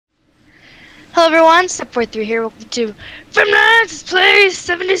Hello everyone, Step43 here. Welcome to From Let's Play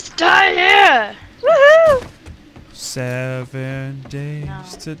 7 Days to Die here! Woohoo! 7 days No.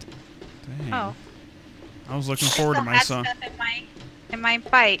 to... Dang. Oh. I was looking forward to my song. Stuff in my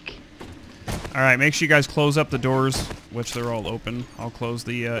bike. Alright, make sure you guys close up the doors, which they're all open. I'll close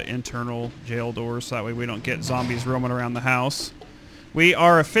the internal jail doors so that way we don't get zombies roaming around the house. We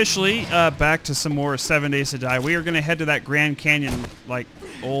are officially back to some more 7 Days to Die. We are going to head to that Grand Canyon,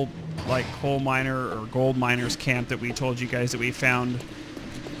 old coal miner or gold miners camp that we told you guys that we found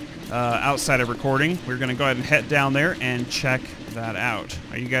outside of recording. We're going to go ahead and head down there and check that out.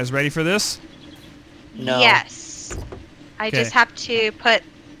 Are you guys ready for this? No. Yes. I just have to put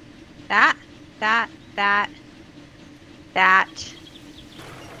that,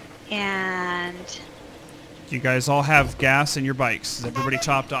 and... You guys all have gas in your bikes. Is everybody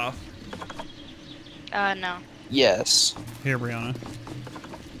topped off? No. Yes. Here, Brianna.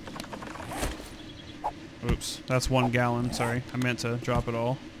 Oops, that's 1 gallon. Sorry, I meant to drop it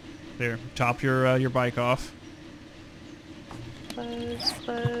all. There, top your bike off.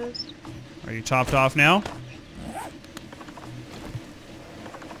 Close. Are you topped off now?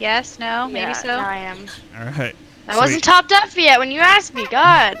 Yes, no, maybe Yeah, so. now I am. All right. I wasn't topped up yet when you asked me,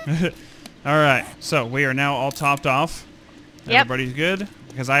 God! All right, so we are now all topped off. Yep. Everybody's good?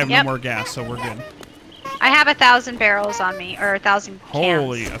 Because I have no more gas, so we're good. I have 1,000 barrels on me, or 1,000 cans.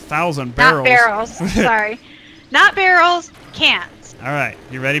 Holy, 1,000 barrels. Not barrels, sorry. Not barrels, cans. All right,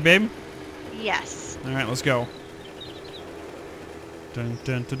 you ready, babe? Yes. All right, let's go. Dun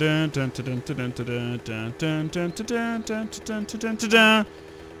dun dun dun dun dun dun dun dun dun dun dun dun dun dun dun.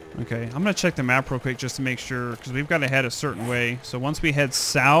 Okay, I'm gonna check the map real quick just to make sure, because we've got to head a certain way. So once we head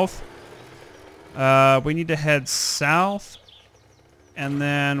south, we need to head south, and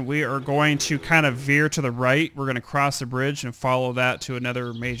then we are going to kind of veer to the right. We're gonna cross the bridge and follow that to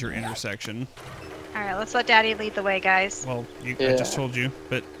another major intersection. All right, let's let Daddy lead the way, guys. Well, I just told you,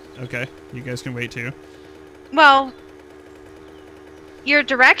 but okay, you guys can wait too. Well, your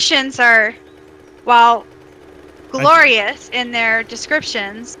directions are, while glorious in their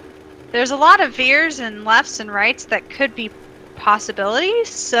descriptions, there's a lot of veers and lefts and rights that could be possibilities,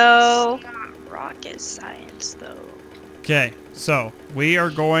 so... It's not rocket science, though. Okay, so we are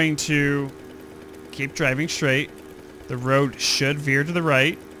going to keep driving straight. The road should veer to the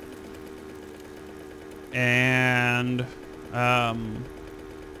right. And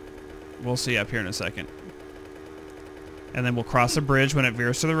we'll see up here in a second. And then we'll cross the bridge when it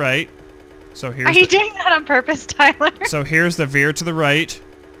veers to the right. So here's Are you doing that on purpose, Tyler? So here's the veer to the right.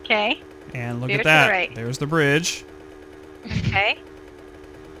 Okay. And look Veer at to that. the right. There's the bridge. Okay.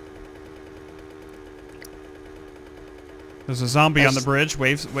 There's a zombie on the bridge.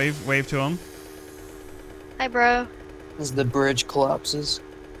 Wave to him. Hi, bro. As the bridge collapses.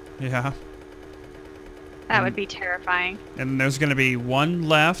 Yeah. That would be terrifying. And there's going to be one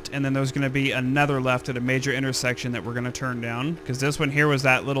left, and then there's going to be another left at a major intersection that we're going to turn down. Because this one here was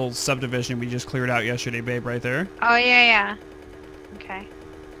that little subdivision we just cleared out yesterday, babe, right there. Oh, yeah. Okay.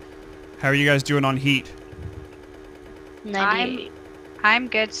 How are you guys doing on heat? 98. I'm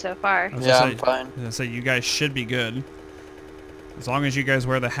good so far. I'm fine. I was gonna say, you guys should be good. As long as you guys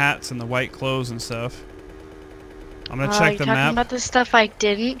wear the hats and the white clothes and stuff. I'm going to check the talking map. about the stuff I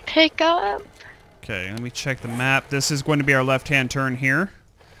didn't pick up? Okay, let me check the map. This is going to be our left-hand turn here.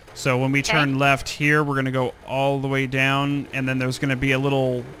 So when we turn left here, we're going to go all the way down, and then there's going to be a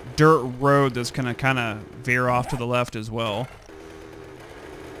little dirt road that's going to kind of veer off to the left as well.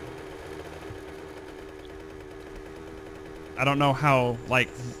 I don't know how,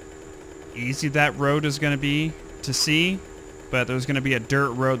 easy that road is going to be to see, but there's going to be a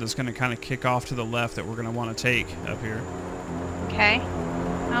dirt road that's going to kind of kick off to the left that we're going to want to take up here. Okay.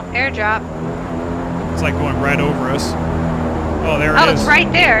 Oh, airdrop. It's like going right over us. Oh, there it is. Oh, it's right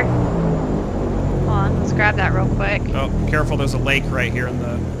there. Hold on, let's grab that real quick. Oh, careful! There's a lake right here in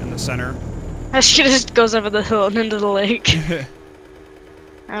the center. That shit just goes over the hill and into the lake.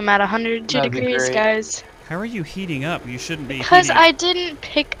 I'm at 102 That'd be degrees, great. guys. How are you heating up? You shouldn't be. Because heating. I didn't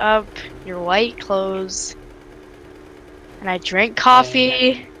pick up your white clothes. And I drank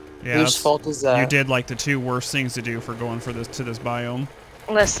coffee. Yeah, Whose fault is that? You did the 2 worst things to do for going to this biome.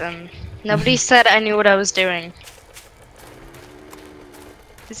 Listen, nobody said I knew what I was doing.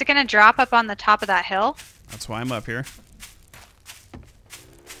 Is it gonna drop up on the top of that hill? That's why I'm up here.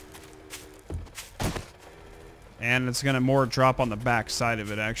 And it's gonna more drop on the back side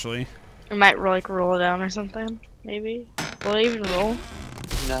of it, actually. It might roll down or something. Maybe. Will it even roll?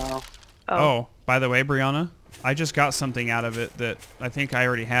 No. Oh, by the way, Brianna, I just got something out of it that I think I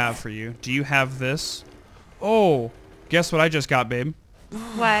already have for you. Do you have this? Oh, guess what I just got, babe?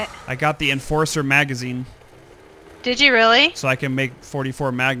 What? I got the Enforcer magazine, Did you really? so I can make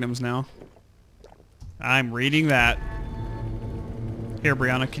 44 magnums now. I'm reading that. Here,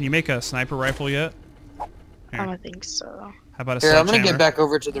 Brianna, can you make a sniper rifle yet? I Here. don't think so. How about a Here, I'm gonna sledgehammer? get back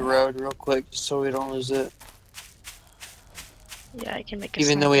over to the road real quick, just so we don't lose it. Yeah, I can make a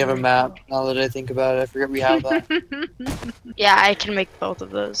Even though we have a sniper map, rifle. now that I think about it, I forget we have that. Yeah, I can make both of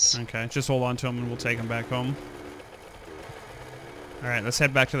those. Okay, just hold on to them and we'll take them back home. Alright, let's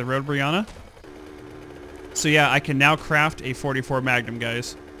head back to the road, Brianna. So yeah, I can now craft a 44 Magnum,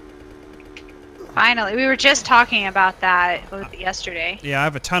 guys. Finally, we were just talking about that yesterday. Yeah, I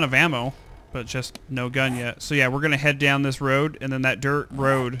have a ton of ammo, but just no gun yet. So yeah, we're going to head down this road, and then that dirt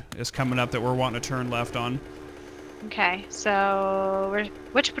road is coming up that we're wanting to turn left on. Okay, so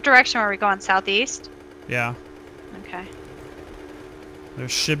which direction are we going? Southeast? Yeah. Okay. There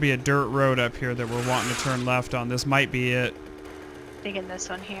should be a dirt road up here that we're wanting to turn left on. This might be it. Thinking this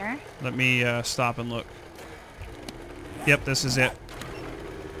one here. Let me stop and look. Yep, this is it.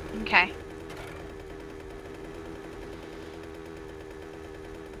 Okay.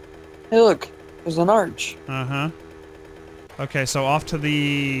 Hey, look, there's an arch. Uh-huh. Okay, so off to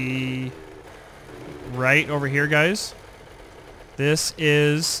the right over here, guys. This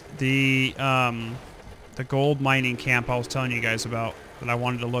is the gold mining camp I was telling you guys about that I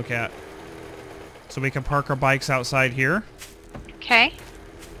wanted to look at. So we can park our bikes outside here. Okay.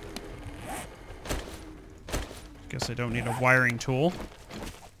 Guess I don't need a wiring tool.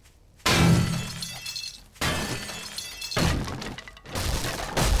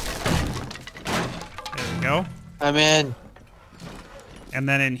 There we go. I'm in. And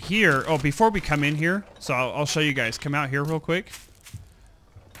then in here, oh, before we come in here, so I'll show you guys. Come out here real quick.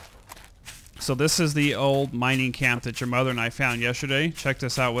 So this is the old mining camp that your mother and I found yesterday. Check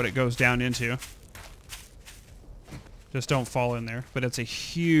this out, what it goes down into. Just don't fall in there. But it's a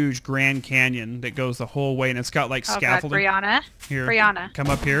huge Grand Canyon that goes the whole way, and it's got like Oh God, scaffolding. Brianna. Here, Brianna. come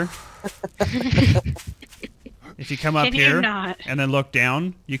up here. If you come up Can here you not? and then look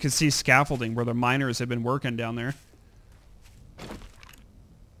down, you can see scaffolding where the miners have been working down there.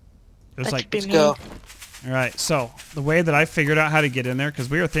 There's That like, could be Let's me. go. all right, so the way that I figured out how to get in there, because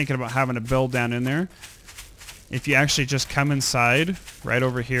we were thinking about having to build down in there, if you actually just come inside right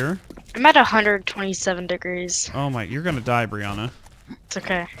over here. I'm at 127 degrees. Oh my, you're gonna die, Brianna. It's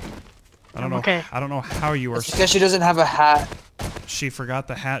okay. I don't I'm know. okay. I don't know how you are. It's because she doesn't have a hat. She forgot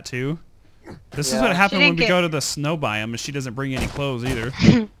the hat too. This is Yeah. what happened She when didn't we get- go to the snow biome, and she doesn't bring any clothes either.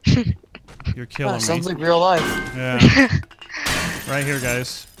 You're killing Oh, me. sounds like real life. Yeah. Right here,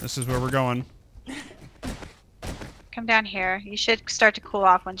 guys. This is where we're going. Come down here. You should start to cool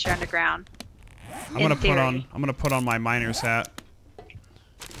off once you're underground. I'm gonna theory. put on my miner's hat.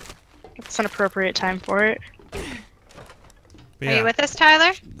 It's an appropriate time for it. But Are you yeah, with us,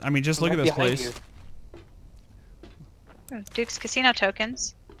 Tyler? I mean, just look I'm at right this behind place. you. Duke's Casino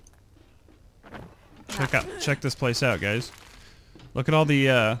tokens. Check this place out, guys. Look at all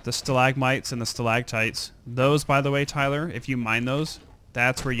the stalagmites and the stalactites. Those, by the way, Tyler, if you mine those,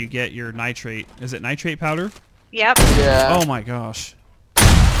 that's where you get your nitrate. Is it nitrate powder? Yep. Yeah. Oh my gosh.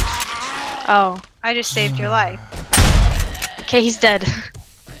 Oh. I just saved your life. Okay, he's dead.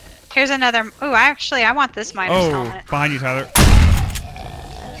 Here's another. Oh, actually, I want this miner's Oh, helmet. behind you, Tyler.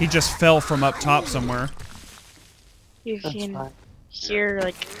 He just fell from up top somewhere. You That's can fine. hear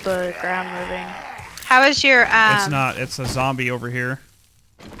like the ground moving. How is your It's not. It's a zombie over here.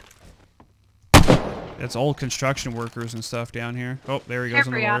 It's old construction workers and stuff down here. Oh, there he Here, goes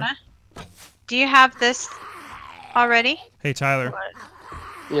in the water. Brianna? Do you have this already? Hey, Tyler.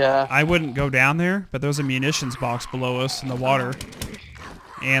 Yeah. I wouldn't go down there, but there's a munitions box below us in the water.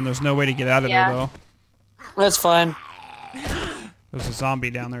 And there's no way to get out of Yeah. there, though. That's fine. There's a zombie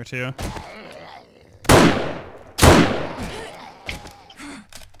down there, too.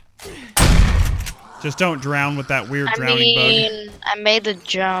 Just don't drown with that weird I drowning bug. mean, I made the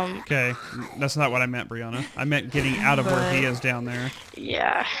jump. Okay, that's not what I meant, Brianna. I meant getting out of where he is down there.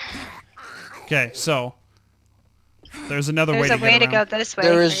 Yeah. Okay, so there's another There's way a to way get to around. go this way.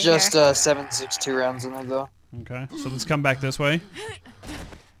 There is right just here. 7.62 rounds in there, though. Okay, so let's come back this way.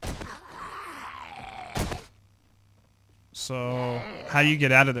 So, how do you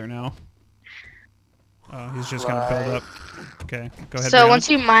get out of there now? Oh, he's just gonna build Right. up. Okay, go ahead. So Brianna. once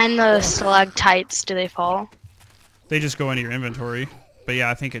you mine the stalactites, do they fall? They just go into your inventory. But yeah,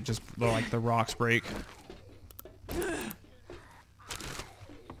 I think it just, like, the rocks break.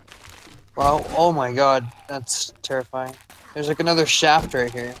 Wow. Oh my god. That's terrifying. There's like another shaft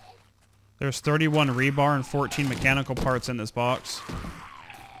right here. There's 31 rebar and 14 mechanical parts in this box.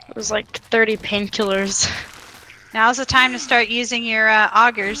 It was like 30 painkillers. Now's the time to start using your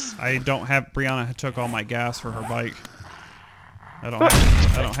augers. I don't have. Brianna took all my gas for her bike. I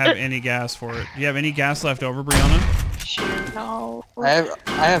don't have any gas for it. Do you have any gas left over, Brianna? Shoot, no. I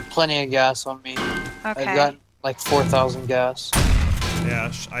have plenty of gas on me. Okay. I've got like 4,000 gas.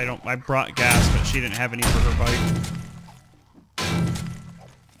 Yeah, I don't. I brought gas, but she didn't have any for her bike.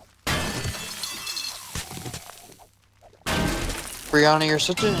 Brianna, you're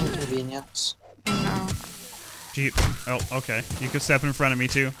such an inconvenience. No. Oh, okay. You can step in front of me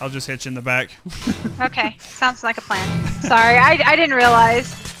too. I'll just hit you in the back. Okay, sounds like a plan. Sorry, I didn't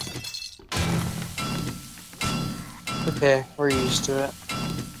realize. Okay, we're used to it.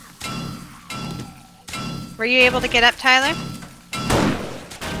 Were you able to get up, Tyler?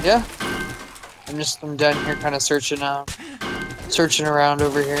 Yeah. I'm down here kind of searching around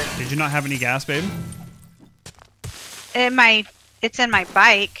over here. Did you not have any gas, babe? It's in my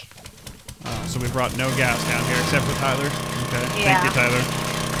bike. Oh, so we brought no gas down here except for Tyler. Okay. Yeah. Thank you, Tyler.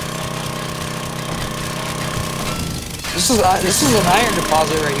 This is an iron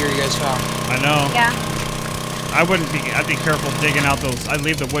deposit right here you guys found. I know. Yeah. I'd be careful digging out those. I'd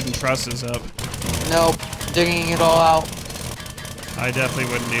leave the wooden trusses up. Nope, digging it all out. I definitely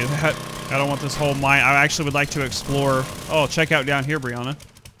wouldn't do that. I don't want this whole mine. I actually would like to explore. Oh, check out down here, Brianna.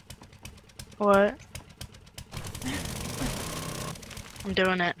 What? I'm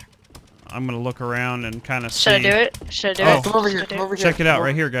doing it. I'm gonna look around and kind of see. Should I do it? Should I do Oh. it? Come over Should here. I do Come over here. Check it out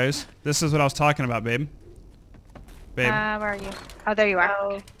right here, guys. This is what I was talking about, babe. Babe, Where are you? Oh, there you are.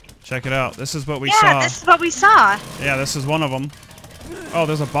 Oh. check it out. This is what we Yeah, saw. this is what we saw. Yeah, this is one of them. Oh,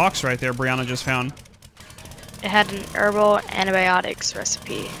 there's a box right there Brianna just found. It had an herbal antibiotics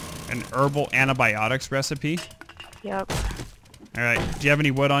recipe. An herbal antibiotics recipe. Yep. All right. Do you have any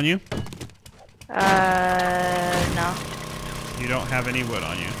wood on you? No. You don't have any wood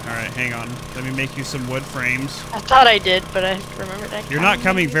on you. All right, hang on. Let me make you some wood frames. I thought I did, but I remembered I You're not kinda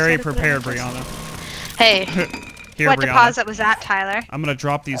coming very said it, but I prepared, just- Brianna. Hey. Here, What Brianna. deposit was that, Tyler? I'm gonna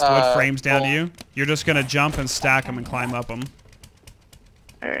drop these wood frames down to oh. you. You're just gonna jump and stack them and climb up them.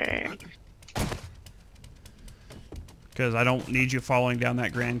 Alright. Because I don't need you falling down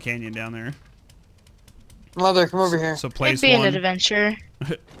that Grand Canyon down there. Mother, come over here. So It'd place be an one. adventure.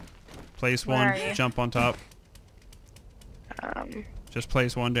 Place Where one. are you? Jump on top. Just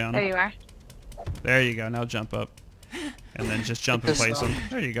place one down. There you are. There you go. Now jump up. And then just jump and This place one. them.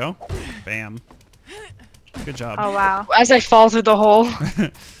 There you go. Bam. Good job. Oh, wow. As I fall through the hole.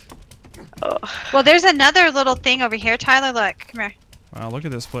 Well, there's another little thing over here. Tyler, look. Come here. Wow, look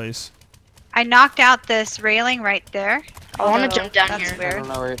at this place. I knocked out this railing right there. I want to Although, jump down that's here.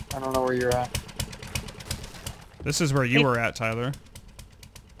 weird. I don't know where you're at. This is where you Hey. were at, Tyler.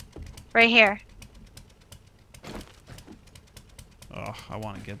 Right here. Oh, I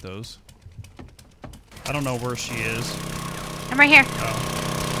want to get those. I don't know where she is. I'm right here. Oh.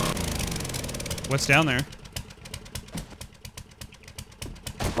 What's down there?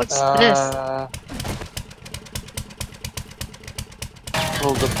 What's this?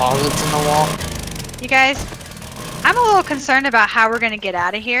 Little deposits in the wall. You guys, I'm a little concerned about how we're going to get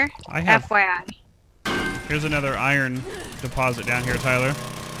out of here. I have. FYI. Here's another iron deposit down here, Tyler.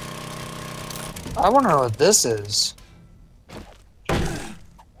 I want to know what this is.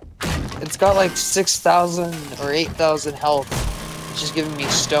 It's got like 6,000 or 8,000 health. It's just giving me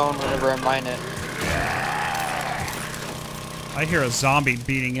stone whenever I mine it. I hear a zombie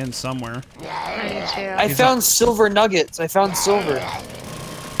beating in somewhere. I do too. I found silver nuggets. I found silver.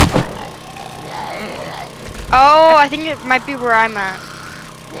 Oh, I think it might be where I'm at.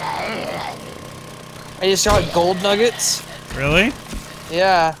 I just got gold nuggets. Really?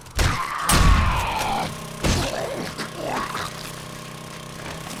 Yeah.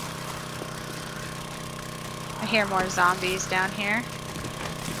 I hear more zombies down here.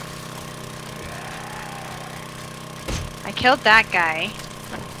 I killed that guy.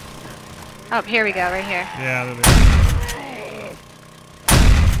 Oh, here we go, right here. Yeah, they're there.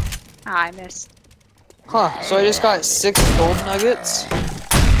 Ah, I missed. Huh. So I just got 6 gold nuggets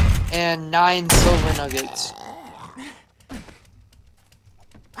and 9 silver nuggets.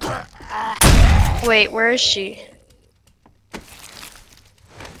 Wait, where is she? Are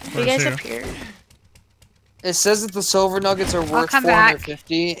you Where's guys who? up here? It says that the silver nuggets are worth come back.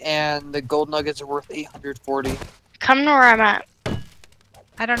 450 and the gold nuggets are worth 840. Come to where I'm at.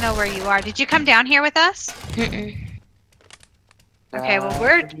 I don't know where you are. Did you come down here with us? Mm-mm. Okay, well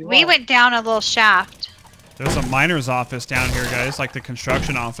where do you we want? went down a little shaft. There's a miner's office down here, guys, like the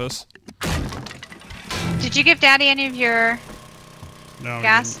construction office. Did you give Daddy any of your No. we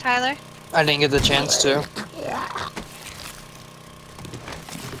gas, didn't. Tyler? I didn't get the chance to.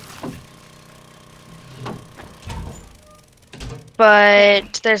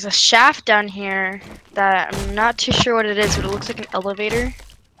 but there's a shaft down here that I'm not too sure what it is, but it looks like an elevator.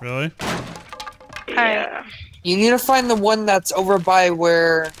 Really? Yeah. You need to find the one that's over by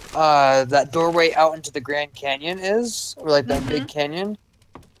where that doorway out into the Grand Canyon is, or like that big canyon.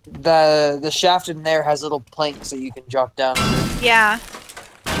 The shaft in there has little planks that you can drop down. Yeah.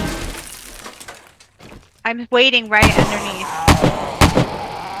 I'm waiting right underneath.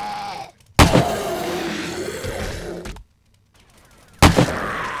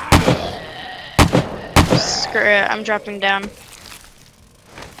 Screw it, I'm dropping down.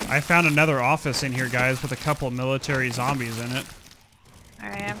 I found another office in here, guys, with a couple of military zombies in it.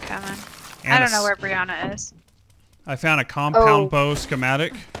 Alright, I'm coming. And I don't know where Brianna is. I found a compound Oh. bow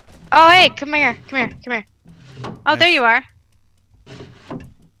schematic. Oh, hey, come here, come here, come here. Oh, there you are.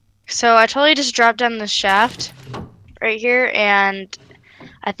 So I totally just dropped down the shaft right here, and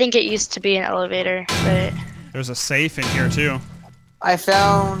I think it used to be an elevator, but... There's a safe in here, too. I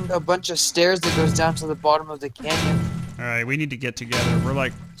found a bunch of stairs that goes down to the bottom of the canyon. Alright, we need to get together. We're,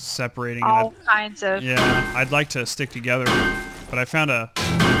 like, separating. All kinds of... Yeah, I'd like to stick together, but I found a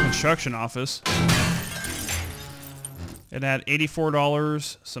construction office. It had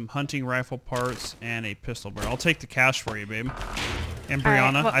 $84, some hunting rifle parts, and a pistol barrel. I'll take the cash for you, babe. And Brianna,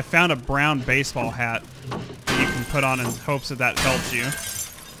 Alright, well, I found a brown baseball hat that you can put on in hopes that that helps you.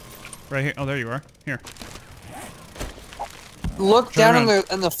 Right here. Oh, there you are. Here. Look Turn down around.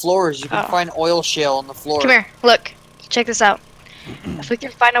 on the floors. You can find oil shale on the floor. Come here, look. Check this out. If we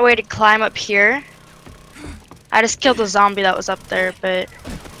can find a way to climb up here... I just killed the zombie that was up there, but...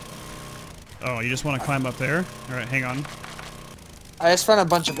 Oh, you just want to climb up there? Alright, hang on. I just found a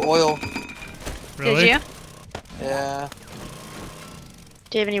bunch of oil. Really? Did you? Yeah.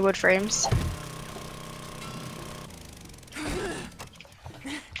 Do you have any wood frames?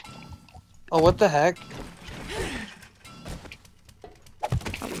 Oh, what the heck?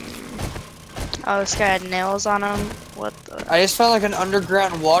 Oh, this guy had nails on him. What the... I just found like an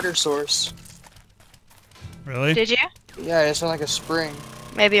underground water source. Really? Did you? Yeah, I just found like a spring.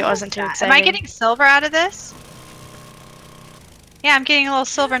 Maybe it wasn't too exciting. Am I getting silver out of this? Yeah, I'm getting little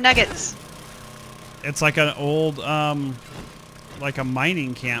silver nuggets. It's like an old, like a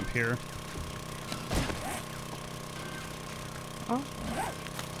mining camp here. But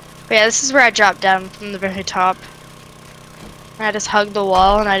yeah, this is where I dropped down from the very top. And I just hugged the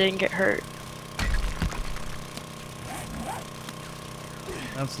wall and I didn't get hurt.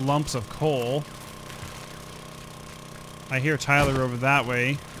 That's lumps of coal. I hear Tyler over that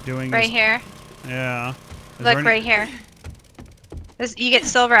way doing Right his... here. Yeah. Is Look, there any- right here. This, you get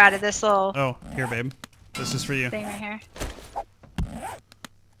silver out of this little Oh, here, babe. This is for you. thing right here.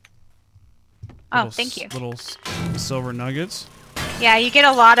 Oh, Little thank you. Little silver nuggets. Yeah, you get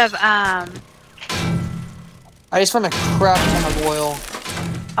a lot of I just found a crap ton of oil.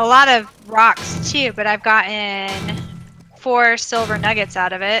 rocks too, but I've gotten 4 silver nuggets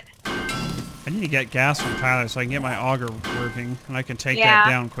out of it. I need to get gas from Tyler so I can get my auger working and I can take Yeah.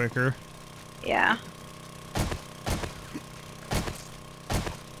 that down quicker. Yeah.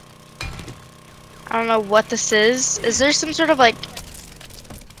 I don't know what this is. Is there some sort of like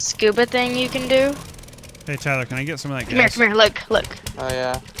scuba thing you can do? Hey Tyler, can I get some of that Come here, gas? come here, look, look. Oh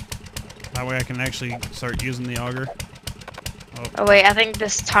yeah. That way I can actually start using the auger. Oh wait, I think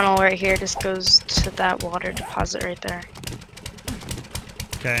this tunnel right here just goes to that water deposit right there.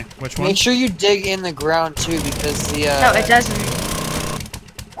 Okay, which one? Make sure you dig in the ground too, because the No, it doesn't.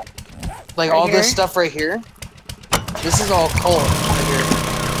 like Right all here? this stuff right here. This is all coal right here.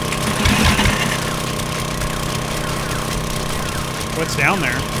 What's down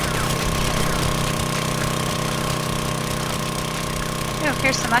there? Oh,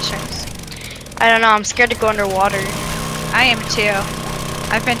 here's some mushrooms. I don't know, I'm scared to go underwater. I am too.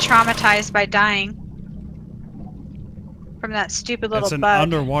 I've been traumatized by dying from that stupid little It's an bug.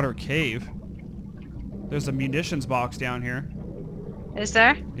 underwater cave. There's a munitions box down here. Is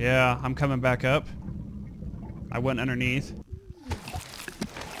there? Yeah, I'm coming back up. I went underneath.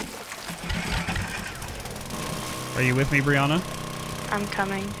 Are you with me, Brianna? I'm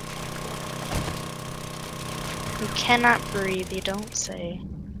coming. You cannot breathe, you don't say.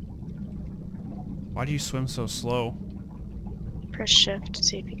 Why do you swim so slow? Press shift to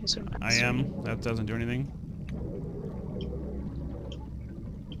see if you can swim. I am. That doesn't do anything.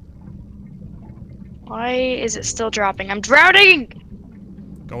 Why is it still dropping? I'm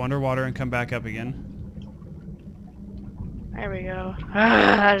drowning! Go underwater and come back up again. There we go.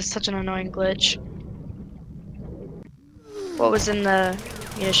 That is such an annoying glitch. What was in the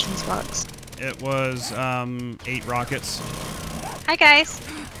munitions box? It was 8 rockets. Hi guys.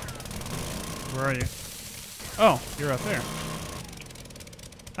 Where are you? Oh, you're up there.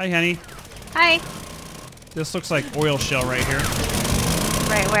 Hi, honey. Hi. This looks like oil shell right here.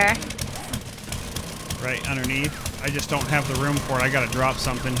 Right where? Right underneath. I just don't have the room for it. I gotta drop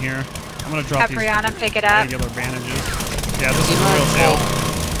something here. I'm gonna drop Have these Brianna pick it up. regular bandages. Yeah, this is oil shell.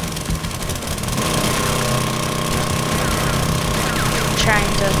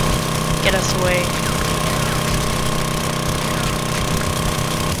 Trying to get us away.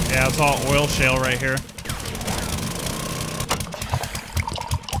 Yeah, it's all oil shale right here.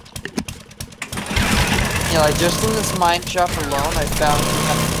 Yeah, like just in this mine shaft alone,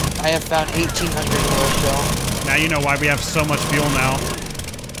 I have found 1,800 oil shell. Now you know why we have so much fuel now.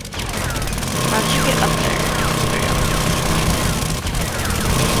 How'd you get up there? There you go.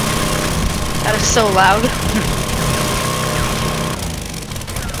 That is so loud.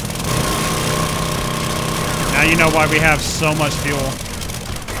 Now you know why we have so much fuel.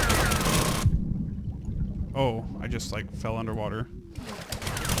 Oh, I just like fell underwater.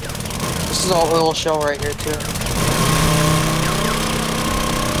 This is all oil shell right here too.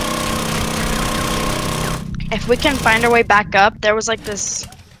 If we can find our way back up, there was like this.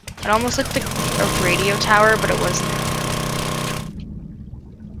 It almost looked like a radio tower, but it wasn't.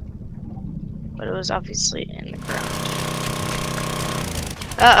 But it was obviously in the ground.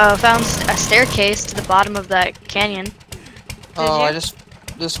 Uh-oh, found a staircase to the bottom of that canyon. Oh,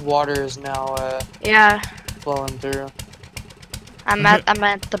 this water is now Yeah, flowing through. I'm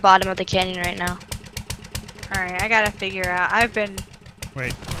at the bottom of the canyon right now. Alright, I gotta figure out. I've been...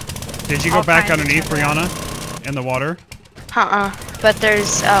 Wait. Did you go All back kinds of underneath, stuff Brianna? In the water? But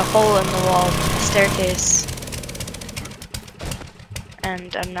there's a hole in the wall, a staircase.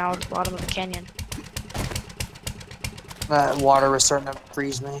 And I'm now at the bottom of the canyon. That water was starting to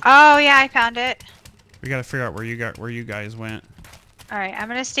freeze me. Oh, yeah, I found it. We gotta figure out where you guys went. Alright, I'm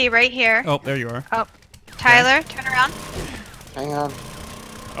gonna stay right here. Oh, there you are. Tyler, turn around. Hang on.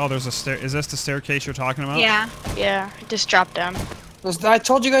 Oh, there's a stair. Is this the staircase you're talking about? Yeah. Yeah, it just dropped down. I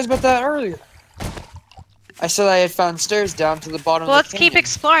told you guys about that earlier. I said I had found stairs down to the bottom Well, of let's the keep canyon.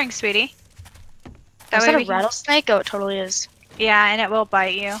 exploring, sweetie. Is that way a we can- rattlesnake? Oh, it totally is. Yeah, and it will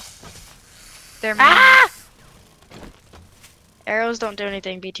bite you. They're mean. Ah! Arrows don't do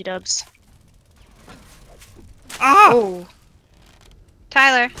anything, BT dubs. Ah! Oh,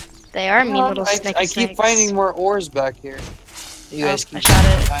 Tyler. they are mean little I snaky keep snakes. finding more ores back here. You guys I keep shot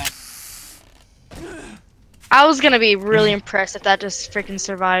it. finding. I was gonna be really impressed if that just freaking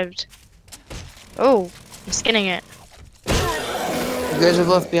survived. Oh, I'm skinning it. You guys have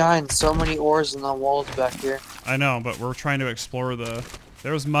left behind so many ores in the walls back here. I know, but we're trying to explore the...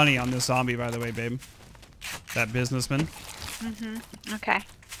 There was money on this zombie, by the way, babe. That businessman. Okay.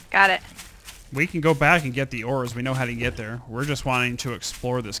 Got it. We can go back and get the ores. We know how to get there. We're just wanting to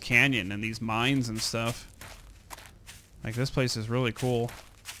explore this canyon and these mines and stuff. Like, this place is really cool.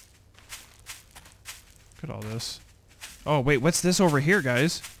 Look at all this. Oh, wait, what's this over here,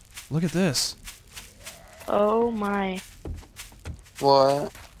 guys? Look at this. Oh my.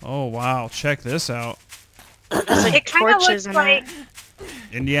 What? Oh, wow. Check this out. It's like It kind of torches looks in like... it.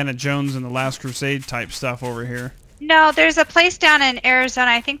 Indiana Jones and the Last Crusade type stuff over here. No, there's a place down in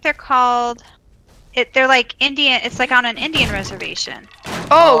Arizona. I think they're called... They're like Indian... It's like on an Indian reservation.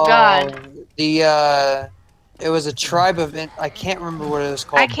 Oh god. It was a tribe of... I can't remember what it was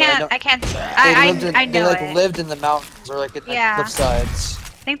called. I know it. Lived in the mountains or like at the Yeah. cliff sides.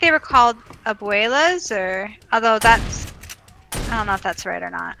 I think they were called abuelas, or... Although that's... I don't know if that's right or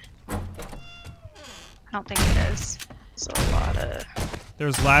not. I don't think it is. There's a lot of...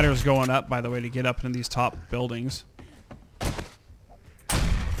 There's ladders going up, by the way, to get up into these top buildings.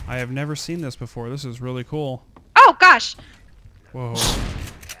 I have never seen this before. This is really cool. Oh, gosh! Whoa.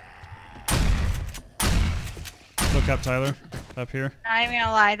 Look up, Tyler. Up here. Not even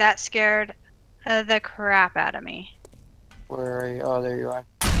gonna lie, that scared the crap out of me. Where are you? Oh, there you are.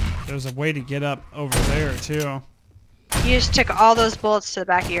 There's a way to get up over there, too. You just took all those bullets to the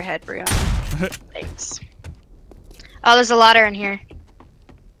back of your head, Brio. Thanks. Oh, there's a ladder in here.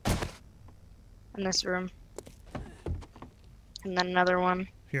 In this room. And then another one.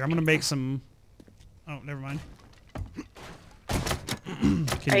 Here, I'm going to make some... Oh, never mind.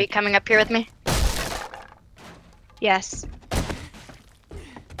 Are you coming up here with me? Yes.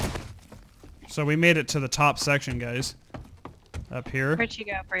 So we made it to the top section, guys. Up here. Where'd you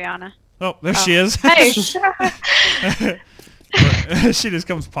go, Brianna? Oh, there she is. Hey! She just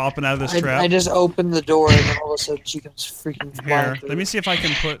comes popping out of this trap. I just opened the door and then all of a sudden she comes freaking flying Here, through. let me see if I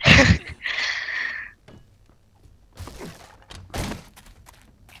can put...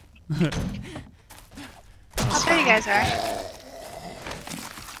 There you guys are.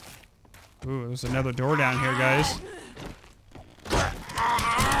 Ooh, there's another door down here, guys.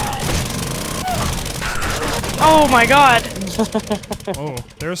 Oh my god. Oh,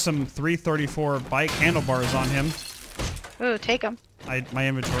 there's some 334 bike handlebars on him. Ooh, take them. My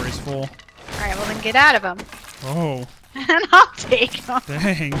inventory's full. Alright, well then get out of them. Oh, And I'll take them.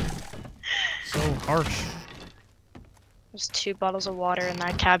 dang. So harsh. There's 2 bottles of water in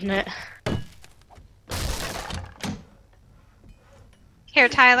that cabinet. Here,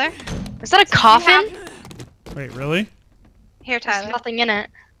 Tyler. Is that a coffin? Wait, really? Here, There's Tyler. nothing in it.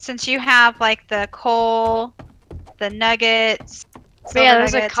 Since you have like the coal, the nuggets, But yeah,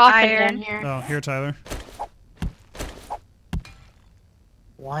 there's a nuggets, coffin iron. down here. Oh, here, Tyler.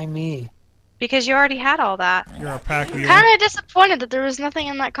 Why me? Because you already had all that. You're a pack mule. Kinda disappointed that there was nothing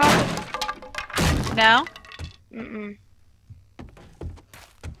in that coffin. No? Mm-mm.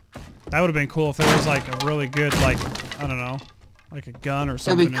 That would have been cool if there was like a really good, like, I don't know, like a gun or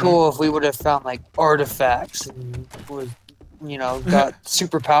something. It'd be cool if we would have found like artifacts and was, you know, got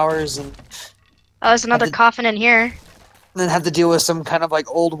superpowers and Oh, there's another the- coffin in here. then have to deal with some kind of like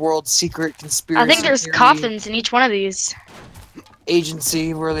old world secret conspiracy. I think there's theory coffins in each one of these.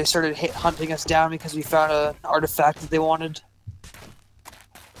 agency where they started hunting us down because we found an artifact that they wanted.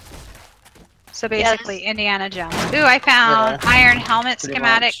 So basically, Indiana Jones. Ooh, I found iron helmet Pretty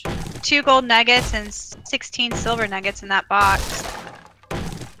schematic, much. 2 gold nuggets, and 16 silver nuggets in that box.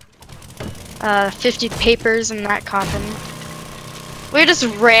 50 papers in that coffin. We're just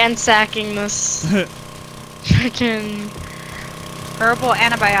ransacking this freaking. Herbal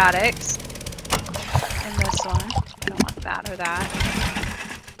antibiotics. In this one. I don't want that or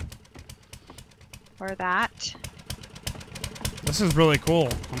that. Or that. This is really cool.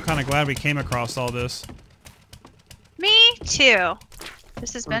 I'm kind of glad we came across all this. Me too.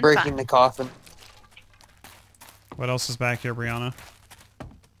 This has We're been breaking fun. the coffin. What else is back here, Brianna?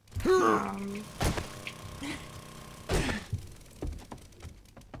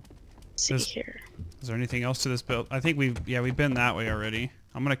 See Is- here. Is there anything else to this build? I think we've been that way already.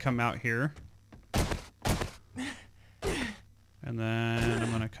 I'm gonna come out here. And then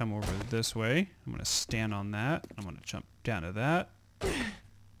I'm gonna come over this way. I'm gonna stand on that. I'm gonna jump down to that.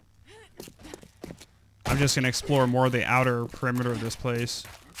 I'm just gonna explore more of the outer perimeter of this place.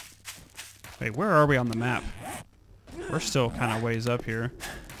 Wait, where are we on the map? We're still kind of ways up here.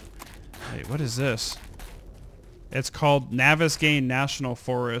 Wait, what is this? It's called Navisgain National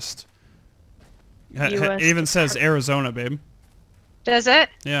Forest. It even says Arizona, babe. Does it?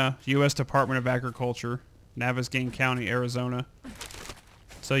 Yeah, U.S. Department of Agriculture, Navisgain County, Arizona.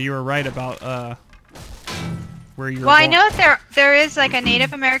 So you were right about where you're. Well, I know there is like a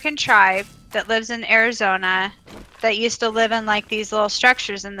Native American tribe that lives in Arizona that used to live in like these little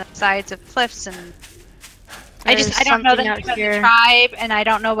structures in the sides of cliffs, and I don't know the something name out of the here. tribe, and I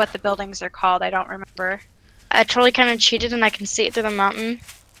don't know what the buildings are called. I don't remember. I totally kind of cheated and I can see it through the mountain.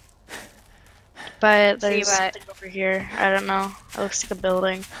 But there's what? something over here. I don't know. It looks like a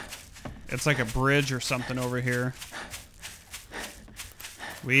building. It's like a bridge or something over here.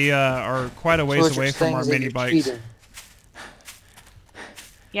 We are quite a ways what away you're from saying our is that mini you're bikes. cheating.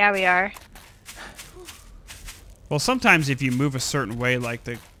 Yeah, we are. Well, sometimes if you move a certain way, like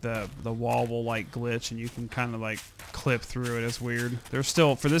the wall will like glitch and you can kind of like clip through it. It's weird. There's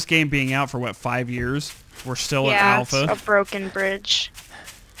still, for this game being out for what, 5 years, we're still in Yeah, alpha. A broken bridge.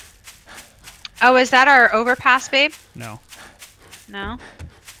 Oh, is that our overpass, babe? No. No.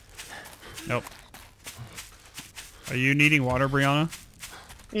 Nope. Are you needing water, Brianna?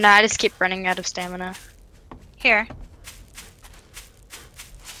 Nah, I just keep running out of stamina. Here.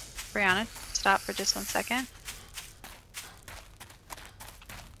 Brianna, stop for just 1 second.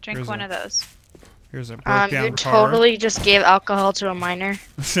 Drink Here's one a- of those. Here's a breakdown You car. totally just gave alcohol to a minor.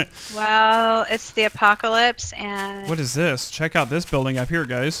 Well, it's the apocalypse, and What is this? Check out this building up here,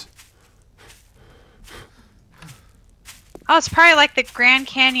 guys. oh, it's probably like the Grand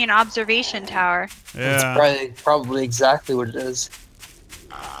Canyon observation tower. That's Yeah. probably exactly what it is.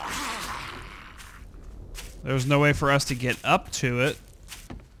 There's no way for us to get up to it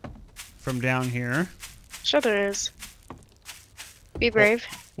from down here. Sure there is. Be brave.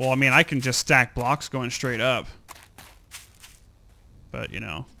 Well, I mean, I can just stack blocks going straight up. But, you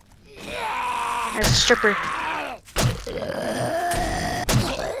know. There's a stripper.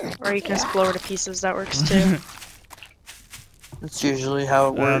 Or you can just blow her to pieces. That works too. That's usually how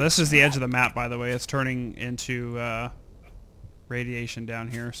it works. This is the edge of the map, by the way. It's turning into radiation down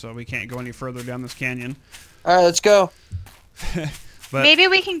here, so we can't go any further down this canyon. Alright, let's go. But Maybe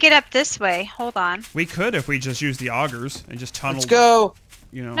we can get up this way. Hold on. we could if we just use the augers and just tunnel. Let's go.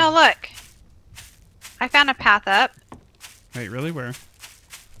 You know. No, look. I found a path up. Wait, really? Where?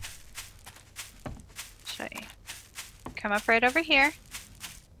 Show you. Come up right over here.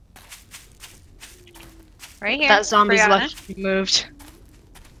 Right here. That zombie's Brianna. lucky he moved.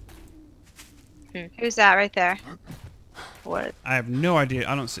 Who's that right there? What? I have no idea.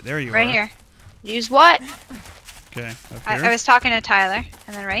 I don't see. There you Right are. here. Use what? Okay. Up I here. was talking to Tyler,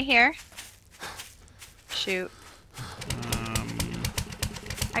 and then right here. Shoot.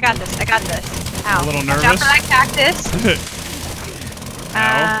 I got this. I got this. Ow. A little Watch out nervous. for that cactus.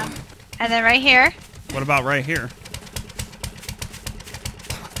 Ow. And then right here. What about right here?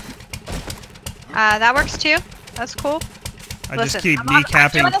 That works too. That's cool. I Listen, just keep I'm doing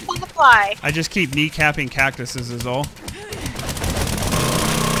kneecapping. this on the fly. I just keep kneecapping cactuses is all.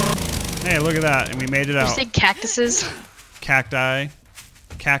 Hey, look at that, and we made it You out. say cactuses? Cacti,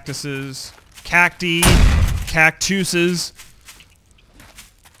 cactuses, cacti, cactuses.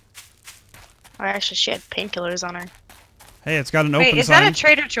 Oh, actually, she had painkillers on her. Hey, it's got an Wait, open is sign. that a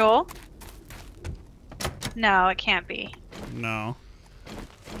Trader Joel? No, it can't be. No.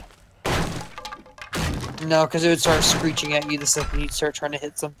 No, because it would start screeching at you the second you start trying to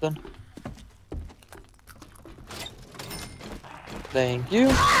hit something. Thank you.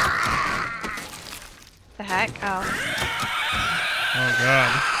 The heck? Oh. Oh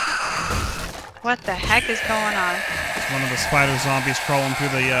god. What the heck is going on? It's one of the spider zombies crawling through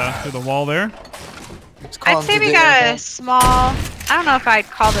the wall there. It's I'd calling say through we the got a airhole. small... I don't know if I'd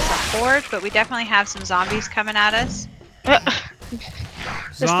call this a horde, but we definitely have some zombies coming at us.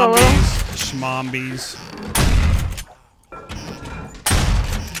 Just a Zombies, little. schmombies.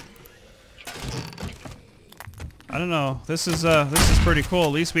 I don't know. This is pretty cool.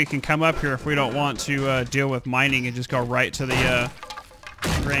 At least we can come up here if we don't want to deal with mining and just go right to the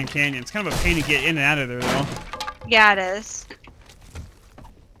Grand Canyon. It's kind of a pain to get in and out of there, though. Yeah, it is.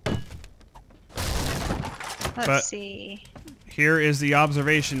 Let's But- see. Here is the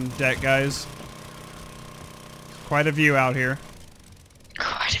observation deck, guys. Quite a view out here.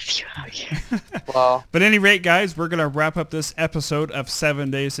 Quite a few out here. Wow. But at any rate, guys, we're going to wrap up this episode of 7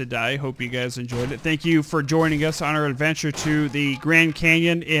 Days to Die. Hope you guys enjoyed it. Thank you for joining us on our adventure to the Grand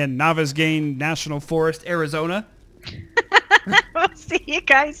Canyon in Navasgain National Forest, Arizona. We'll see you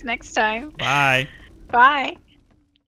guys next time. Bye. Bye.